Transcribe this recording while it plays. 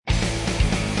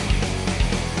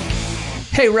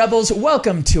Hey Rebels,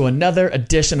 welcome to another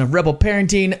edition of Rebel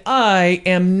Parenting. I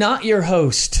am not your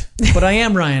host, but I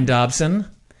am Ryan Dobson.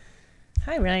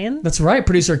 Hi, Ryan. That's right,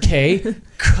 Producer K,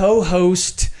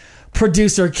 co-host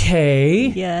Producer K.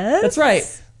 Yes. That's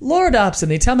right. Laura Dobson,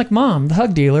 the Atomic Mom, the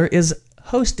hug dealer, is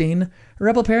hosting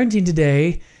Rebel Parenting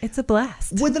today. It's a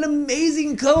blast. With an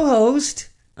amazing co-host.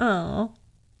 Oh.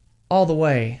 All the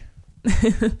way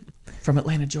from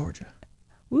Atlanta, Georgia.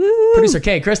 Woo. Producer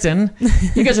K, Kristen,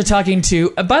 you guys are talking to,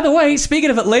 by the way,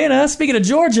 speaking of Atlanta, speaking of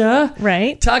Georgia,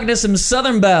 right? Talking to some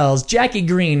Southern Belles, Jackie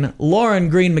Green, Lauren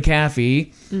Green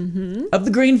McAfee, of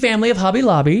the Green family of Hobby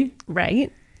Lobby.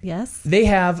 Right, yes. They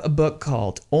have a book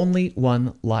called Only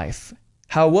One Life,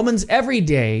 How a Woman's Every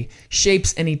Day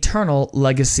Shapes an Eternal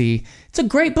Legacy. It's a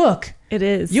great book. It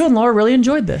is. You and Laura really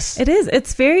enjoyed this. It is.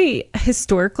 It's very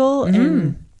historical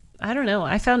and I don't know.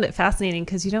 I found it fascinating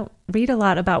because you don't read a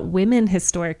lot about women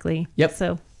historically. Yep.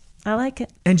 So I like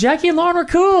it. And Jackie and Lauren are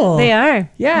cool. They are.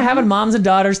 Yeah, having moms and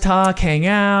daughters talk, hang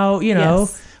out, you know,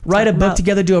 Yes. write a book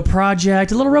together, do a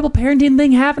project, a little Rebel Parenting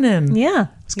thing happening. Yeah.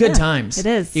 It's good times. It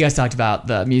is. You guys talked about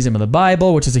the Museum of the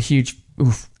Bible, which is a huge,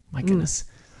 my goodness.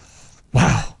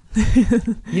 Wow.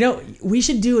 You know, we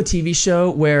should do a TV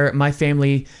show where my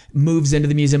family moves into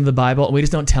the Museum of the Bible and we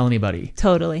just don't tell anybody.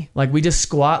 Totally. Like we just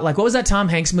squat. Like what was that Tom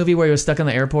Hanks movie where he was stuck in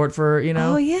the airport for, you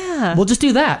know? Oh, yeah. We'll just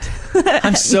do that.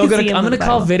 I'm so good. I'm going to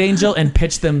call VidAngel and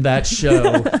pitch them that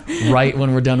show right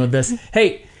when we're done with this.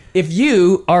 Hey, if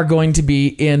you are going to be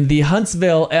in the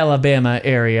Huntsville, Alabama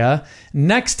area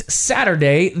next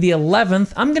Saturday, the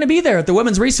 11th, I'm going to be there at the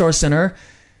Women's Resource Center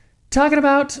talking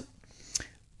about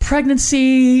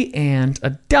pregnancy and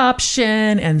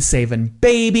adoption and saving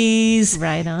babies.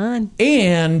 Right on.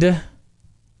 And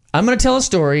I'm going to tell a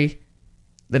story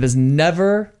that has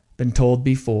never been told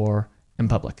before in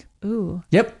public. Ooh.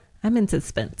 Yep. I'm in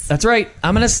suspense. That's right.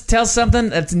 I'm going to tell something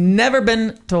that's never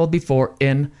been told before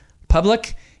in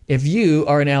public. If you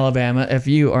are in Alabama, if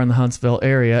you are in the Huntsville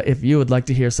area, if you would like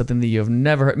to hear something that you have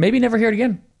never heard, maybe never hear it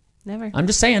again. Never. I'm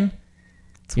just saying.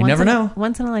 You never know.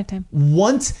 Once in a lifetime.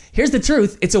 Here's the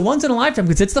truth. It's a once in a lifetime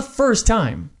because it's the first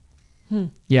time.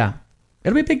 Yeah.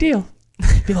 It'll be a big deal.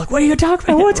 Be like, what are you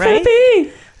talking about? What's going to be?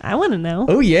 I want to know.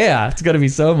 Oh, yeah. It's going to be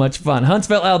so much fun.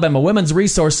 Huntsville, Alabama Women's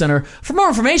Resource Center. For more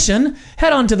information,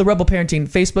 head on to the Rebel Parenting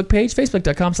Facebook page,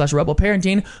 facebook.com/Rebel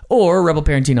Parenting, or Rebel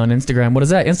Parenting on Instagram. What is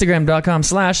that?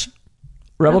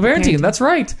 Instagram.com/Rebel Parenting. That's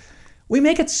right. We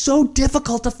make it so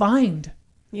difficult to find.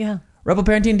 Yeah.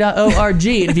 RebelParenting.org.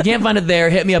 And if you can't find it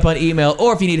there, hit me up on email,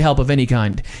 or if you need help of any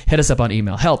kind, hit us up on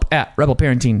email,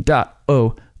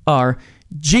 help@RebelParenting.org.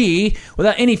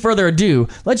 Without any further ado,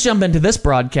 let's jump into this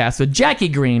broadcast with Jackie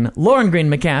Green, Lauren Green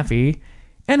McAfee,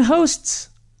 and hosts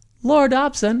Laura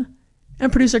Dobson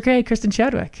and producer K, Kristen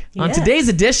Chadwick, on today's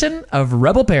edition of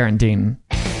Rebel Parenting.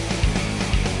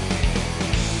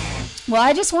 Well,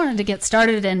 I just wanted to get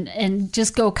started and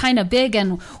just go kind of big.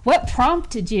 And what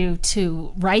prompted you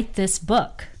to write this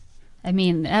book? I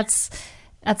mean, that's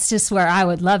just where I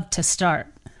would love to start.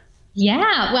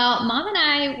 Yeah, well, Mom and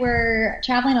I were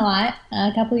traveling a lot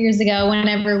a couple of years ago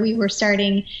whenever we were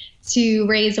starting to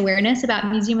raise awareness about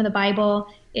Museum of the Bible.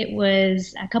 It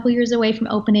was a couple years away from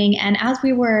opening, and as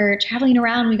we were traveling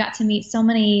around, we got to meet so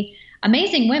many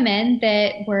amazing women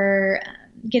that were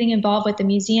getting involved with the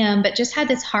museum, but just had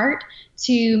this heart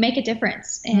to make a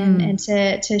difference and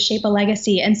to shape a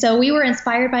legacy. And so we were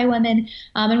inspired by women,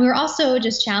 and we were also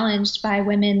just challenged by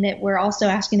women that were also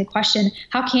asking the question,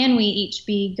 how can we each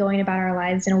be going about our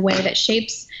lives in a way that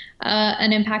shapes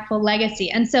an impactful legacy?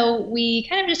 And so we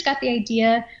kind of just got the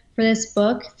idea for this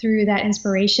book through that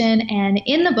inspiration. And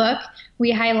in the book,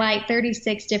 we highlight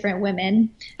 36 different women.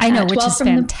 I know, which 12 is from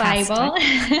fantastic. the Bible.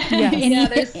 Yes. You know,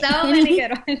 there's so many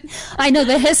good ones. I know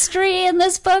the history in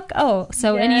this book. Oh,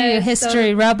 so any of you Yes,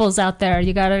 history rebels out there,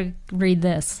 you got to read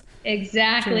this.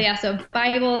 Exactly. Yeah. So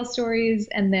Bible stories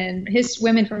and then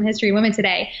women from history, women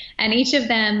today. And each of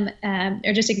them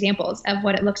are just examples of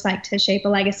what it looks like to shape a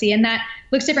legacy. And that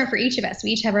looks different for each of us.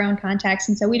 We each have our own context.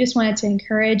 And so we just wanted to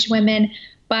encourage women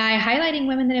by highlighting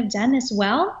women that have done this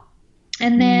well.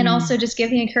 And then also just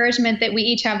give the encouragement that we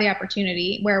each have the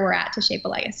opportunity where we're at to shape a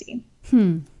legacy.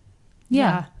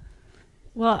 Yeah.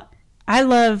 Well, I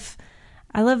love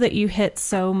that you hit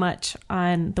so much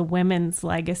on the women's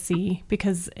legacy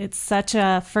because it's such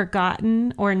a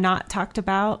forgotten or not talked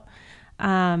about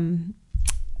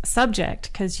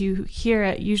subject, because you hear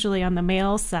it usually on the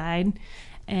male side.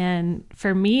 And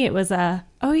for me, it was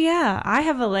oh yeah, I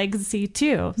have a legacy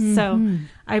too. So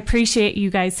I appreciate you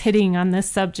guys hitting on this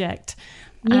subject.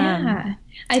 Yeah.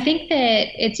 I think that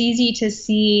it's easy to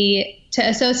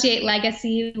associate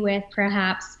legacy with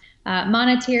perhaps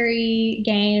monetary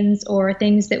gains or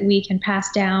things that we can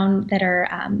pass down that are,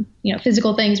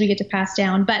 physical things we get to pass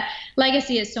down. But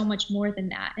legacy is so much more than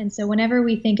that. And so whenever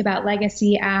we think about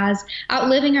legacy as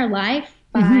outliving our life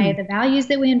by the values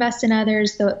that we invest in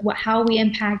others, how we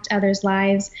impact others'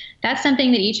 lives, that's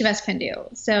something that each of us can do.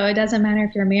 So it doesn't matter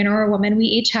if you're a man or a woman. We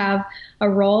each have a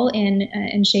role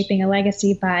in shaping a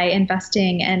legacy by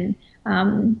investing and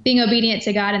being obedient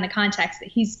to God in the context that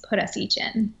He's put us each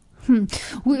in.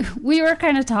 We were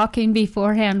kind of talking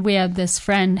beforehand. We had this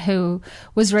friend who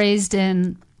was raised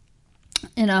in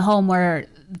a home where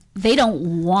they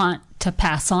don't want to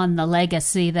pass on the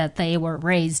legacy that they were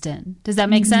raised in. Does that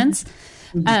make sense?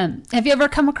 Have you ever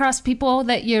come across people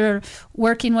that you're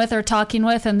working with or talking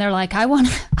with, and they're like, I want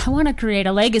to create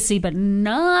a legacy, but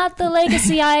not the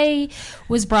legacy I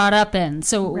was brought up in.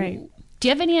 So do you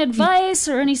have any advice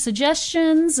or any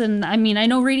suggestions? And I mean, I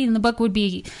know reading the book would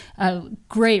be a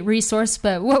great resource,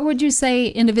 but what would you say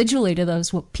individually to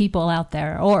those people out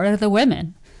there or the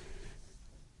women?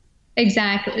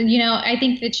 Exactly. I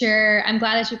think that I'm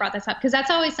glad that you brought this up, because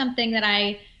that's always something that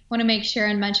I want to make sure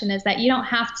and mention, is that you don't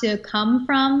have to come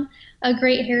from a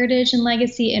great heritage and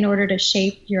legacy in order to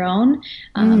shape your own.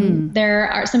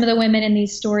 There are some of the women in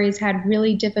these stories had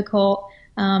really difficult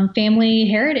family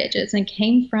heritages and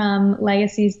came from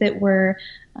legacies that were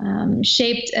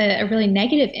shaped a really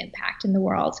negative impact in the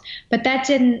world. But that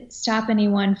didn't stop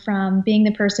anyone from being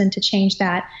the person to change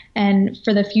that, and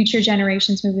for the future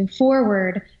generations moving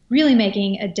forward, really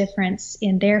making a difference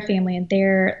in their family and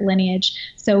their lineage.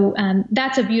 So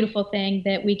that's a beautiful thing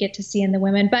that we get to see in the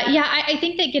women. But yeah, I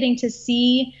think that getting to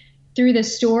see through the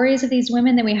stories of these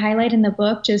women that we highlight in the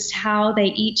book, just how they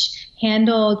each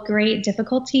handled great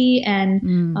difficulty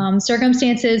and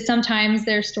circumstances. Sometimes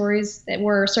there's stories that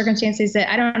were circumstances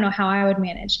that I don't know how I would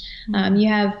manage. You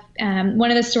have one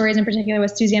of the stories in particular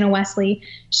was Susanna Wesley.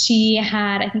 She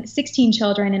had, I think, 16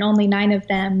 children, and only 9 of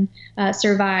them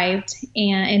survived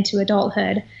into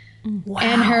adulthood. Wow.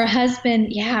 And her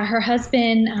husband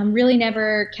really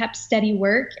never kept steady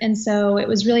work. And so it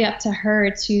was really up to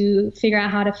her to figure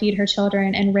out how to feed her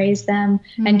children and raise them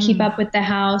and keep up with the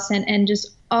house and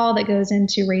just all that goes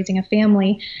into raising a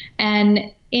family.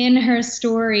 And in her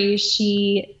story,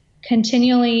 she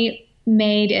continually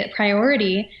made it a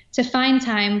priority to find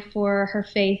time for her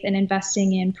faith and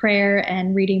investing in prayer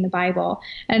and reading the Bible.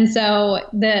 And so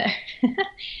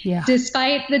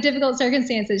despite the difficult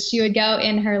circumstances, she would go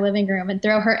in her living room and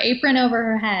throw her apron over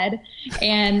her head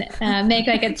and make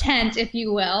like a tent, if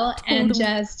you will, and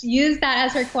just use that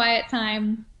as her quiet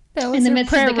time in the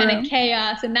midst of the kind of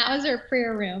chaos. And that was her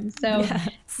prayer room. So,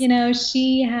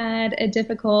 she had a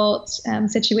difficult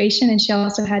situation, and she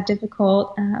also had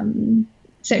difficult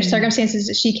circumstances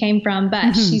that she came from,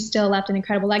 but she still left an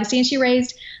incredible legacy. And she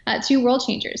raised 2 world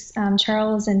changers.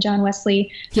 Charles and John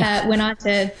Wesley went on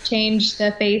to change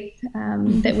the faith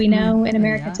that we know in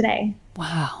America today.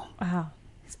 Wow.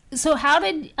 So how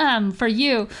did, for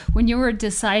you, when you were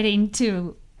deciding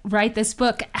to write this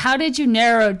book, how did you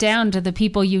narrow down to the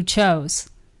people you chose?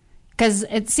 Because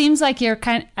it seems like you're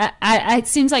it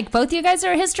seems like both you guys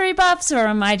are history buffs, or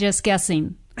am I just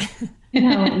guessing?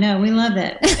 No, we love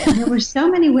it. There were so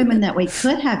many women that we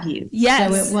could have used. Yes.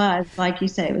 So it was, like you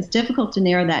say, it was difficult to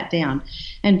narrow that down.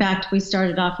 In fact, we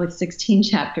started off with 16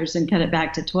 chapters and cut it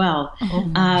back to 12.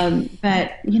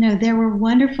 But, there were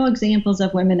wonderful examples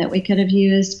of women that we could have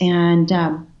used. And,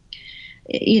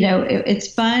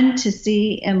 it's fun to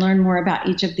see and learn more about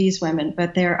each of these women,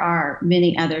 but there are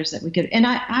many others that we could. And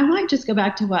I might just go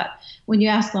back to when you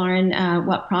asked Lauren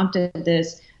what prompted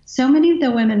this. So many of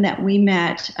the women that we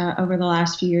met over the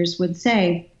last few years would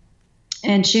say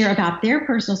and share about their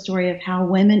personal story of how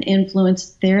women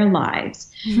influenced their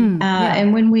lives.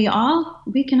 And when we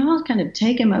can all kind of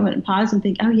take a moment and pause and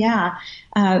think,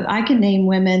 I can name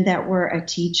women that were a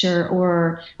teacher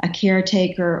or a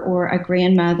caretaker or a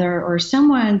grandmother or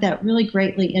someone that really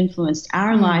greatly influenced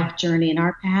our life journey and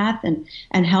our path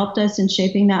and helped us in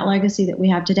shaping that legacy that we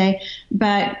have today.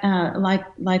 But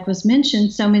like was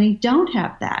mentioned, so many don't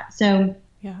have that. So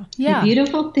the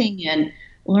beautiful thing in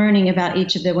learning about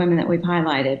each of the women that we've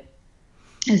highlighted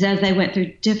is as they went through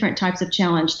different types of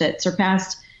challenge that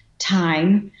surpassed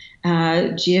time,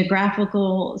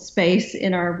 geographical space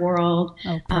in our world,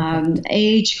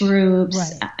 age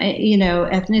groups,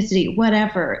 ethnicity,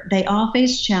 whatever. They all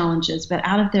faced challenges, but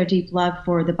out of their deep love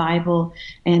for the Bible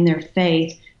and their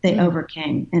faith, they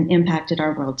overcame and impacted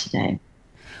our world today.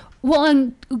 Well,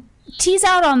 and tease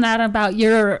out on that about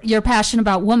your passion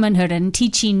about womanhood and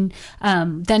teaching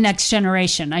the next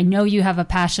generation. I know you have a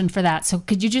passion for that. So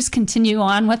could you just continue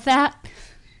on with that?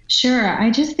 Sure.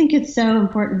 I just think it's so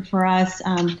important for us.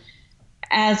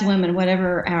 as women,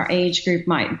 whatever our age group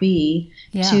might be,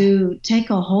 to take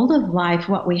a hold of life,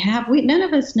 what we have. None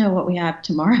of us know what we have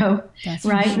tomorrow,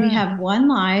 right? Sure. We have one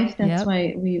life. That's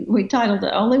why we titled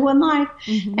it Only One Life.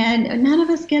 And none of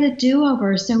us get a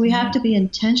do-over. So we have to be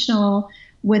intentional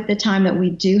with the time that we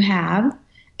do have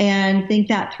and think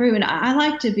that through. And I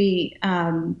like to be,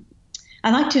 I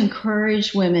like to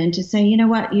encourage women to say, you know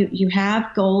what, you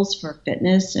have goals for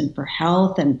fitness and for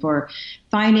health and for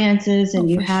finances, and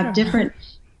you have different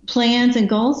plans and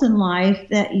goals in life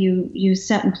that you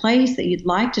set in place that you'd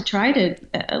like to try to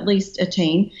at least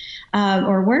attain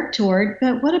or work toward.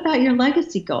 But what about your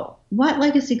legacy goal? What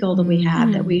legacy goal do we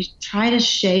have that we try to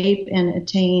shape and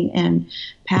attain and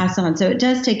pass on? So it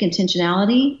does take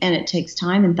intentionality, and it takes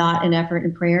time and thought and effort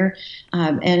and prayer.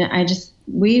 And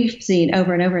we've seen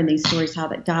over and over in these stories how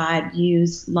that God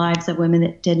used lives of women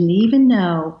that didn't even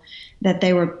know that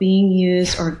they were being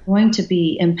used or going to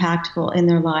be impactful in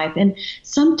their life. And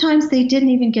sometimes they didn't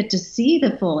even get to see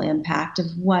the full impact of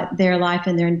what their life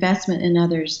and their investment in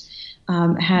others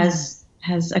has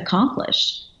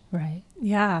accomplished. Right.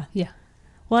 Yeah. Yeah.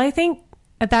 Well, I think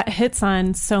that hits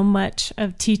on so much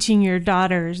of teaching your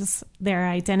daughters their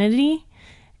identity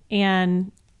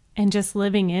and just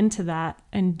living into that,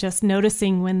 and just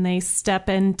noticing when they step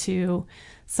into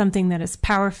something that is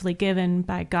powerfully given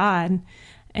by God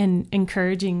and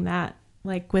encouraging that.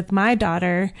 Like with my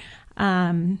daughter,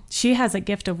 she has a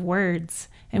gift of words,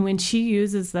 and when she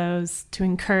uses those to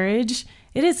encourage,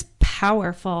 it is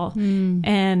powerful.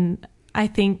 And I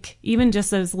think even just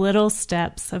those little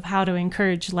steps of how to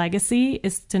encourage legacy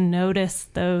is to notice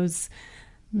those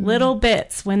little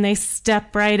bits when they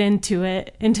step right into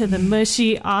it, into the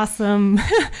mushy, awesome,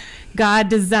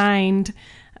 God-designed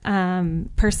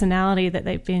personality that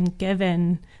they've been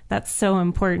given. That's so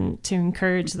important to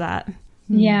encourage that.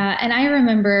 Yeah, and I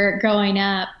remember growing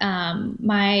up,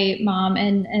 my mom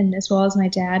and as well as my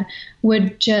dad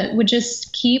would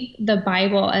just keep the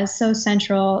Bible as so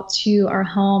central to our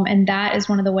home, and that is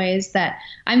one of the ways that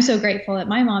I'm so grateful that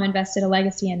my mom invested a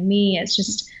legacy in me. It's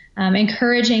just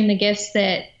encouraging the gifts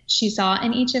that she saw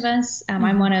in each of us.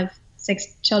 I'm one of 6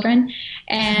 children,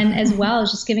 and as well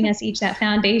as just giving us each that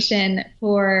foundation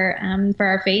for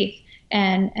our faith.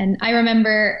 And I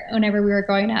remember whenever we were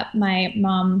growing up, my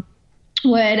mom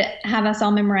would have us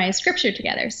all memorize scripture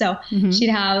together. So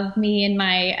she'd have me and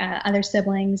my other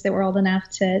siblings that were old enough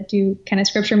to do kind of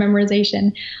scripture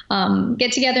memorization,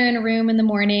 get together in a room in the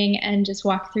morning and just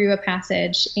walk through a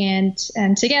passage. And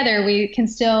together we can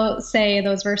still say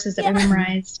those verses that we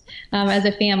memorized as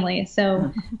a family.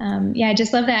 So I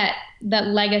just love that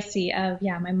legacy of,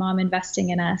 my mom investing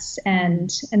in us.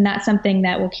 And that's something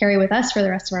that will carry with us for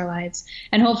the rest of our lives.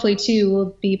 And hopefully too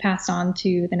will be passed on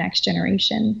to the next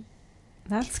generation.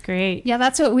 That's great. Yeah,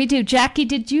 that's what we do. Jackie,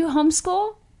 did you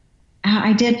homeschool?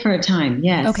 I did for a time,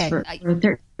 yes. Okay. For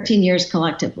 13 years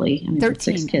collectively. I mean,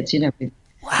 13. 6 kids,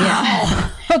 Wow. Yeah.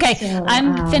 Okay, so,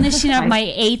 I'm finishing up my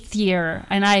 8th year,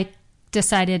 and I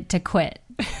decided to quit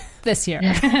this year.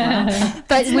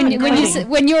 But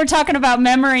when you were talking about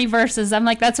memory verses, I'm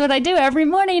like, that's what I do every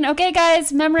morning. Okay,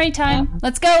 guys, memory time.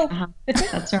 Let's go.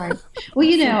 That's right. Well,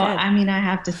 I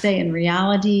have to say, in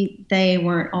reality, they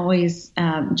weren't always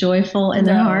joyful in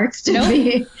their hearts to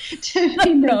be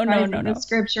memorizing the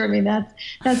scripture. I mean,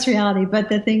 that's reality. But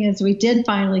the thing is, we did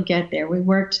finally get there. We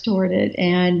worked toward it,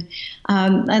 and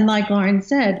like Lauren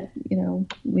said,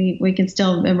 we can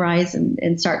still memorize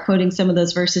and start quoting some of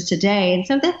those verses today. And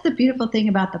so that's the beautiful thing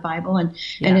about the Bible and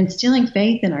instilling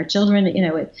faith in our children.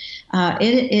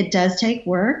 It does take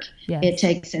work. Yes. It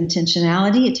takes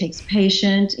intentionality. It takes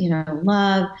patience,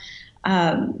 love.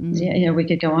 We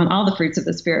could go on all the fruits of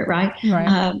the Spirit, right?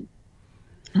 Right.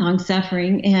 Long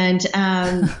suffering. And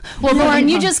well, Lauren,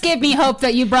 you just gave me hope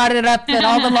that you brought it up, that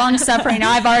all the long suffering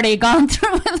I've already gone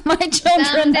through with my children.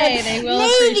 Someday they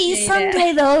will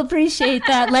someday they'll appreciate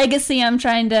that legacy I'm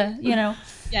trying to,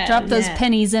 drop those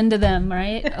pennies into them,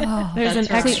 right? Oh, there's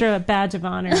an extra badge of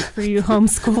honor for you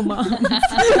homeschool moms.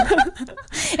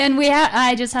 And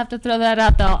I just have to throw that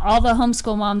out, though. All the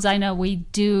homeschool moms I know, we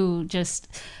do just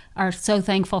are so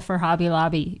thankful for Hobby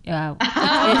Lobby.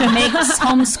 It makes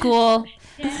homeschool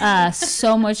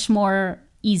so much more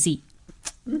easy.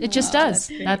 It just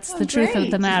does. That's the truth of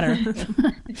the matter.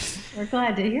 We're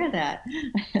glad to hear that.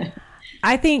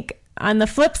 I think on the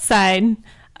flip side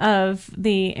of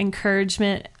the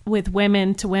encouragement with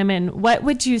women to women, what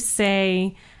would you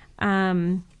say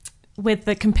with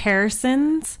the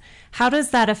comparisons? How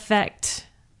does that affect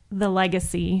the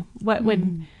legacy? What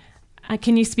would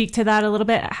can you speak to that a little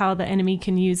bit? How the enemy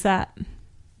can use that?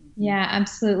 Yeah,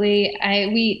 absolutely.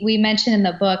 We mentioned in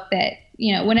the book that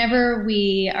whenever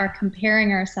we are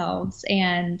comparing ourselves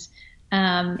and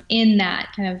in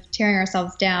that kind of tearing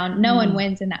ourselves down, no one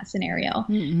wins in that scenario.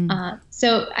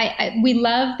 So we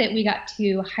love that we got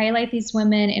to highlight these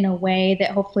women in a way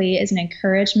that hopefully is an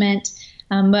encouragement,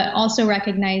 but also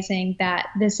recognizing that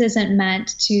this isn't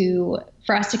meant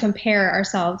for us to compare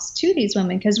ourselves to these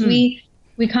women, because we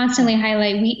constantly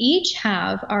highlight we each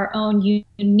have our own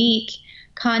unique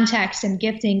context and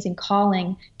giftings and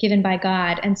calling given by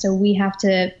God. And so we have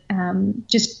to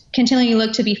just continually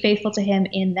look to be faithful to him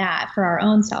in that for our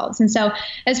own selves. And so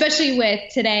especially with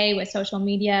today, with social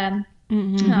media,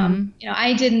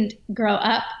 I didn't grow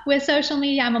up with social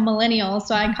media. I'm a millennial,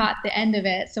 so I caught the end of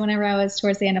it. So whenever I was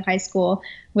towards the end of high school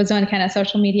was when kind of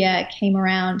social media came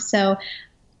around. So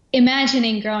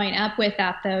imagining growing up with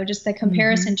that, though, just the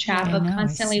comparison trap of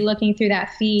constantly looking through that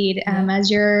feed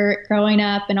as you're growing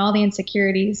up, and all the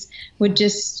insecurities would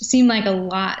just seem like a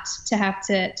lot to have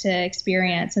to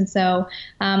experience. And so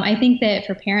I think that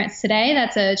for parents today,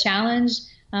 that's a challenge,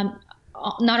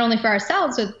 not only for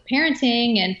ourselves with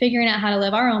parenting and figuring out how to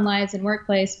live our own lives in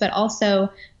workplace, but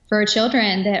also for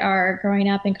children that are growing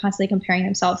up and constantly comparing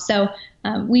themselves. So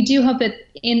we do hope that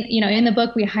in the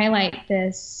book we highlight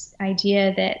this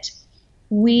idea that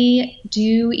we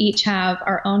do each have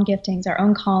our own giftings, our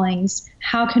own callings.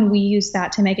 How can we use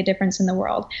that to make a difference in the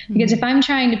world? Because if I'm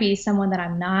trying to be someone that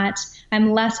I'm not,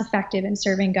 I'm less effective in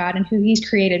serving God and who he's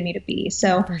created me to be.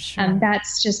 So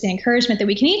that's just the encouragement that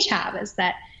we can each have, is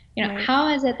that,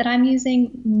 how is it that I'm using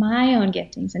my own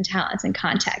giftings and talents and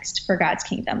context for God's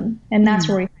kingdom? And that's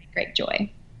where we find great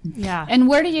joy. Yeah. And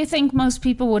where do you think most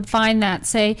people would find that?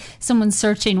 Say someone's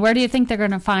searching, where do you think they're going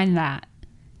to find that?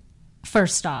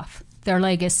 First off, their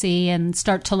legacy, and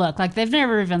start to look like they've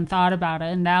never even thought about it,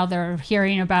 and now they're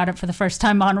hearing about it for the first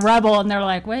time on Rebel, and they're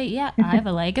like, wait, I have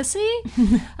a legacy?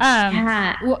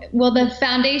 Well, the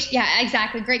foundation,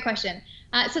 exactly, great question.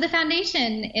 So the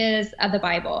foundation is the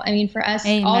Bible. I mean, for us,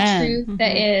 all truth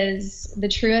that is the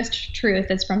truest truth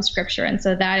is from Scripture, and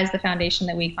so that is the foundation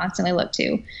that we constantly look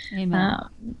to. Amen.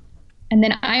 And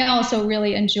then I also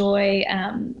really enjoy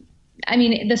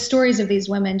the stories of these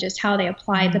women, just how they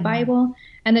applied the Bible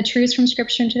and the truths from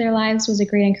Scripture into their lives was a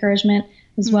great encouragement,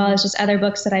 as well as just other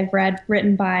books that I've read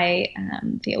written by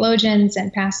theologians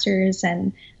and pastors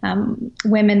and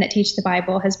women that teach the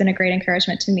Bible has been a great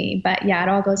encouragement to me. But it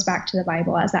all goes back to the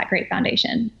Bible as that great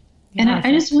foundation. And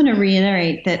I just want to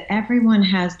reiterate that everyone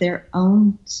has their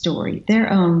own story,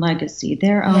 their own legacy,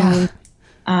 their own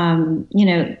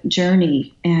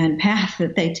journey and path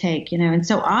that they take, and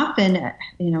so often,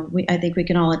 I think we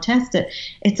can all attest that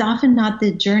it's often not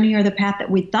the journey or the path that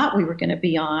we thought we were going to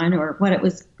be on, or what it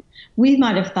was, we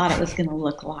might have thought it was going to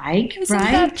look like. Isn't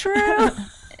that true?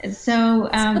 So,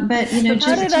 but,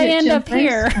 how did I end up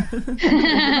here?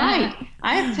 Right.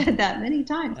 I've said that many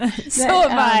times. So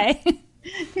have I.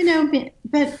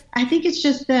 But I think it's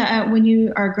just that when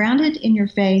you are grounded in your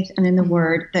faith and in the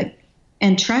Word,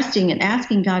 and trusting and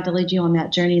asking God to lead you on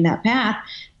that journey and that path,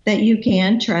 that you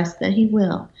can trust that he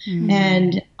will.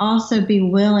 And also be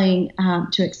willing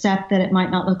to accept that it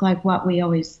might not look like what we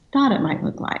always thought it might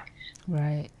look like.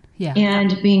 Right. Yeah.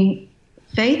 And being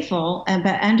faithful,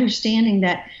 but understanding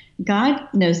that God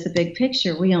knows the big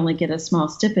picture. We only get a small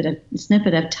snippet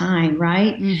of time,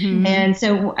 right? And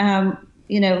so,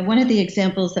 one of the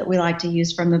examples that we like to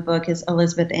use from the book is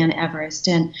Elizabeth Ann Everest.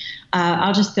 And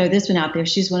I'll just throw this one out there.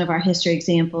 She's one of our history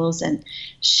examples. And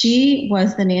she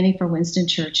was the nanny for Winston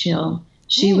Churchill.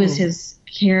 She was his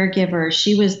caregiver.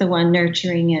 She was the one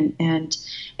nurturing and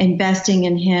investing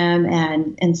in him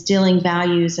and instilling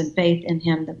values and faith in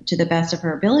him to the best of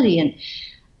her ability. And,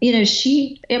 you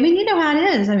know how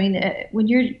it is. I mean, when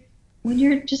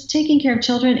you're just taking care of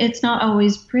children, it's not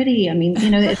always pretty. I mean,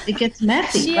 it gets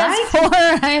messy, she right? Has 4,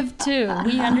 I have 2.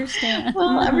 We understand.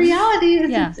 Well, reality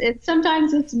is it's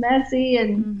sometimes it's messy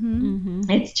and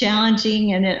it's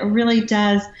challenging, and it really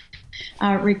does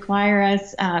require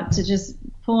us to just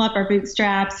pull up our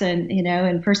bootstraps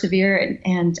and persevere.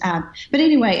 But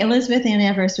anyway, Elizabeth Ann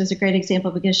Everest was a great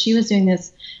example because she was doing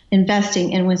this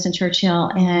investing in Winston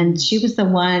Churchill, and she was the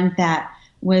one that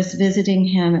was visiting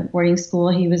him at boarding school.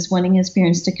 He was wanting his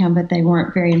parents to come, but they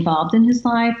weren't very involved in his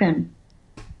life. And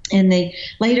they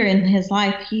later in his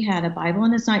life, he had a Bible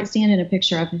on his nightstand and a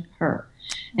picture of her.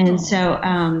 And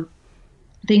so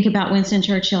think about Winston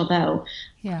Churchill, though.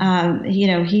 Yeah.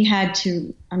 He had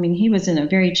to, he was in a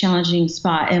very challenging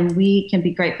spot, and we can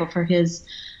be grateful for his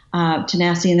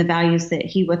tenacity and the values that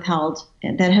he withheld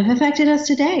that have affected us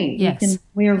today. Yes.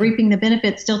 We are reaping the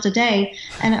benefits still today,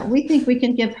 and we think we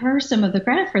can give her some of the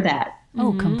credit for that.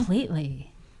 Oh,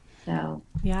 completely. So,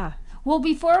 yeah. Well,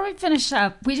 before we finish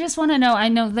up, we just want to know, I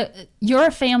know that your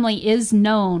family is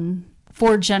known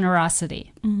for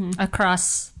generosity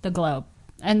across the globe.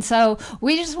 And so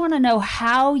we just want to know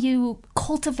how you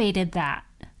cultivated that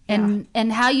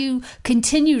and how you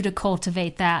continue to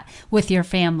cultivate that with your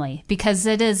family, because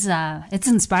it is, it's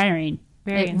inspiring.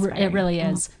 Very inspiring. It really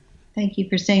is. Thank you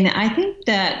for saying that. I think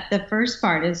that the first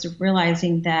part is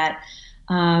realizing that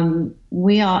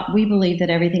we believe that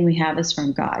everything we have is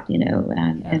from God,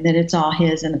 and that it's all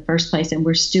His in the first place, and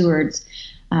we're stewards.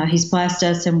 He's blessed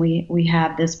us, and we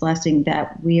have this blessing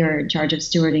that we are in charge of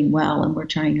stewarding well, and we're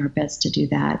trying our best to do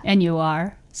that. And you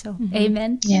are. So,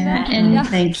 amen. Yeah, and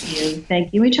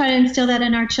thank you. We try to instill that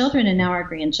in our children and now our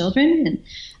grandchildren,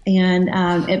 but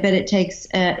it takes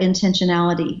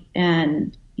intentionality,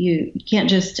 and you can't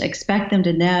just expect them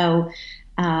to know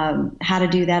how to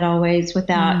do that always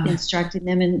without instructing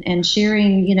them and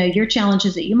sharing, your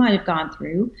challenges that you might have gone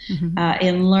through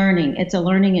in learning. It's a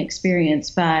learning experience,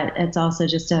 but it's also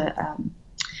just a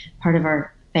part of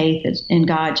our faith in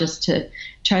God, just to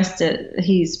trust that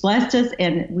He's blessed us,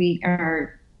 and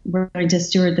we're going to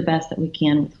steward the best that we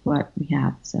can with what we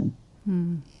have. So,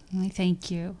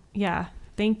 thank you. Yeah,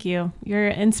 thank you. You're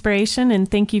inspiration, and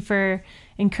thank you for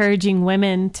encouraging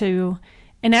women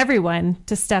and everyone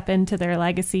to step into their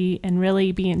legacy and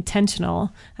really be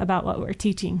intentional about what we're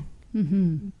teaching.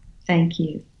 Thank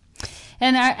you.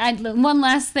 And one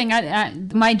last thing,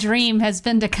 my dream has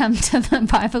been to come to the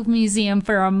Bible Museum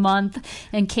for a month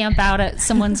and camp out at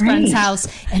someone's friend's house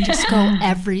and just go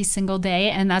every single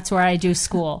day. And that's where I do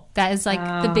school. That is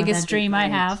the biggest dream I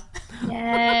have.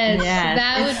 Yes,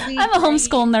 that would be. I'm a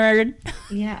homeschool nerd.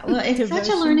 Yeah, well, it's such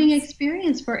a learning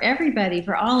experience for everybody,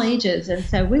 for all ages, and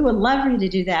so we would love for you to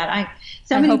do that.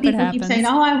 So many people keep saying,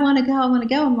 "Oh, I want to go.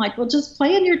 I'm like, well, just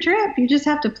plan your trip. You just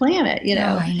have to plan it,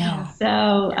 Oh, I know.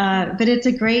 So, but it's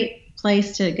a great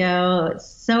place to go. It's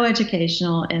so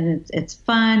educational, and it's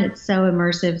fun. It's so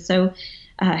immersive, so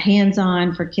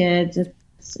hands-on for kids.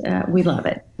 We love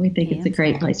it. We think it's a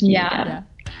great place for you to go.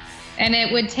 And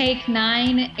it would take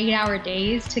 9 8-hour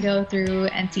days to go through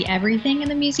and see everything in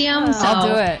the museum. So I'll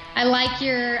do it. I like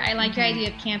your idea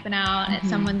of camping out at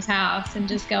someone's house and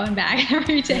just going back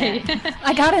every day.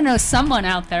 I gotta know someone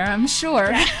out there, I'm sure.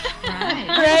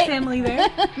 Right? Family there.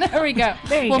 There we go.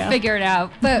 We'll figure it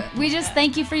out. But we just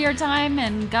thank you for your time,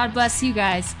 and God bless you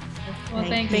guys. Well,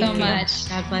 thanks so much.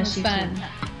 God bless you. Fun. Too.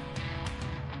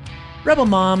 Rebel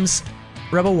moms,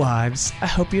 rebel wives, I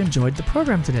hope you enjoyed the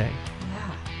program today.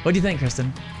 What do you think,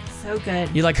 Kristen? So good.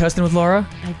 You like hosting with Laura?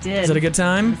 I did. Is it a good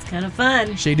time? It's kind of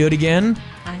fun. Should you do it again?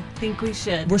 I think we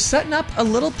should. We're setting up a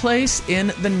little place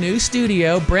in the new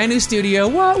studio, brand new studio.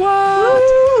 What?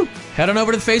 Woo! Head on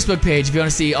over to the Facebook page if you want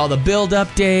to see all the build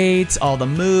updates, all the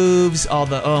moves, all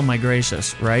the, oh my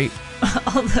gracious, right?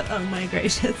 All the, oh my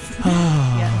gracious.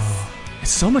 Oh, yes. It's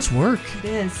so much work. It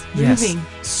is. Yes, Moving.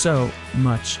 so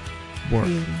much work.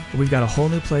 We've got a whole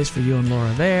new place for you and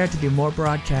Laura there to do more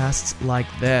broadcasts like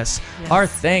this. Yes. Our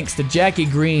thanks to Jackie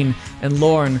Green and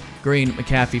Lauren Green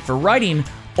McAfee for writing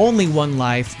Only One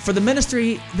Life, for the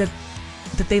ministry that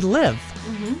they live,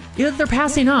 that they're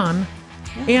passing on.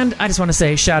 And I just want to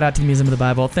say shout out to the Museum of the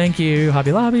Bible. Thank you,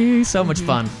 Hobby Lobby. So much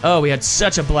fun. Oh, we had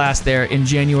such a blast there in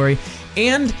January.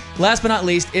 And last but not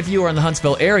least, if you are in the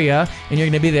Huntsville area and you're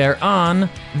going to be there on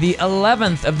the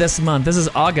 11th of this month, this is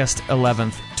August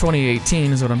 11th,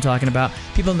 2018 is what I'm talking about.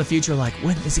 People in the future are like,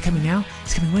 when? Is it coming now?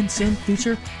 Is it coming when? Soon?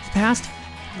 Future? Past?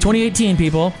 2018,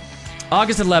 people.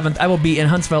 August 11th, I will be in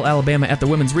Huntsville, Alabama at the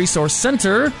Women's Resource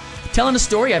Center telling a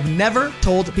story I've never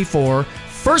told before.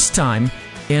 First time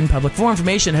in public. For more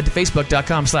information, head to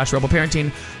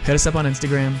facebook.com/rebelparenting. Hit us up on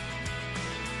Instagram.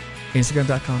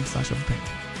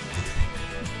 Instagram.com/rebelparenting.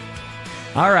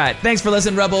 All right. Thanks for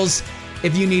listening, Rebels.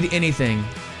 If you need anything,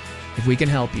 if we can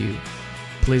help you,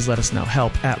 please let us know.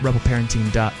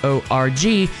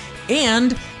 help@rebelparenting.org.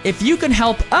 And if you can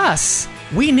help us,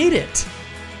 we need it.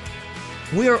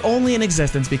 We are only in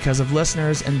existence because of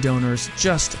listeners and donors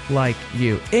just like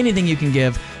you. Anything you can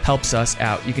give helps us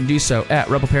out. You can do so at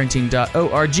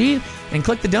rebelparenting.org and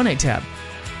click the donate tab.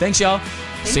 Thanks, y'all.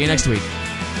 See you next week.